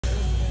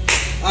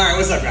All right,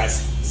 what's up,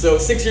 guys? So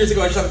 6 years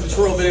ago, I shot a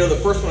tutorial video, the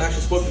first one I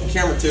actually spoke to the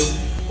camera to,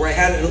 where I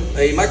had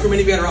a micro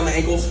mini band around my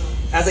ankles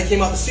as I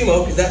came out the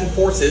sumo, because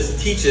that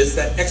teaches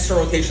that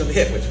external rotation of the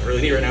hip, which I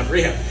really need right now for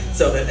rehab.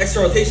 So that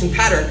external rotation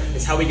pattern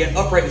is how we get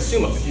upright in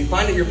sumo. If you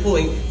find that you're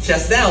pulling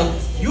chest down,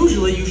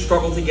 usually you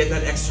struggle to get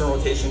that external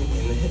rotation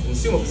in the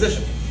sumo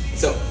position.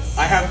 So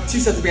I have 2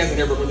 sets of bands in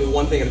here, but we're gonna do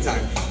one thing at a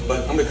time.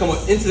 But I'm gonna come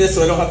into this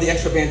so I don't have the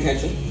extra band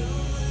tension.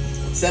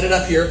 Set it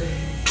up here.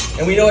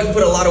 And we know I can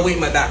put a lot of weight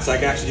in my back, so I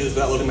can actually do this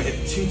without loading my hip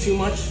too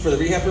much for the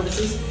rehab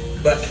purposes.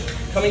 But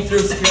coming through,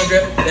 secure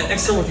grip, that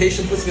external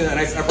rotation puts me in that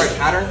nice upright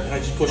pattern, and I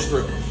just push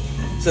through.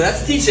 So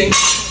that's teaching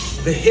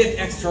the hip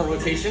external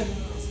rotation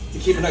to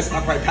keep a nice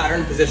upright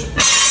pattern position.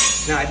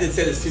 Now, I did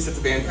say there's 2 sets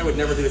of bands. I would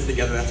never do this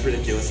together. That's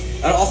ridiculous.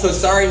 And also,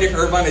 sorry, Nick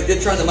Irvine, I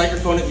did try the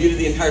microphone and muted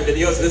the entire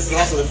video, so this is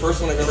also the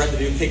first one I've ever had to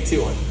do take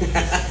 2 on.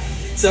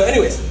 So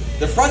anyways,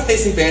 the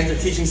front-facing bands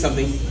are teaching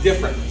something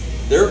different.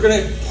 They're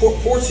going to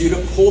force you to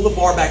pull the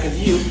bar back into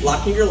you,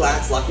 locking your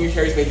lats, locking your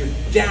teres major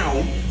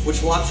down,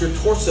 which locks your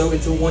torso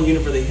into one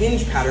unit for the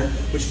hinge pattern,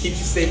 which keeps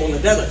you stable in the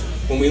deadlift.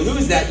 When we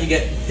lose that, you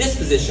get this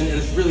position, and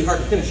it's really hard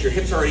to finish. Your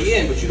hips are already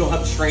in, but you don't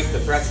have the strength to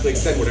thoracically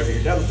extend whatever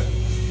you're deadlifting.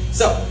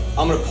 So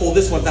I'm going to pull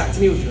this one back to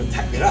me, which is going to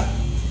tighten it up.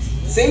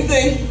 Same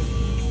thing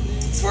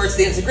as far as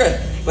stance and grip,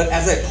 but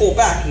as I pull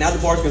back, now the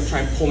bar is going to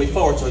try and pull me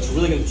forward, so it's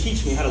really going to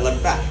teach me how to lever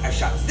back. I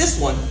shot this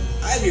one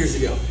 5 years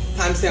ago.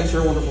 Timestamps are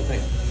a wonderful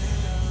thing.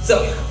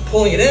 So,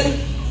 pulling it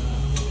in,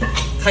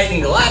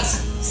 tightening the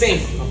lats, same.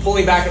 I'm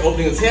pulling back and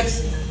opening those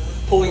hips,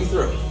 pulling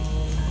through.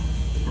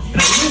 And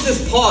I use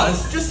this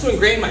pause just to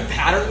ingrain my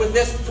pattern with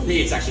this. For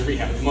me, it's actually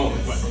rehab at the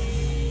moment, but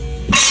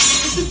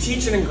just to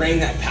teach and ingrain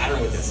that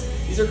pattern with this.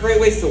 These are great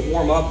ways to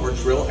warm up or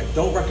drill. I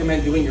don't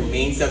recommend doing your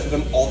main sets with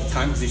them all the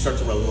time because you start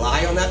to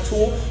rely on that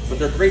tool, but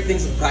they're great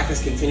things to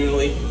practice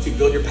continually to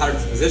build your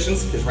patterns and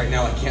positions, because right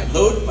now I can't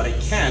load, but I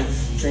can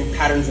train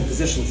patterns and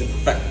positions and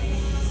perfect them.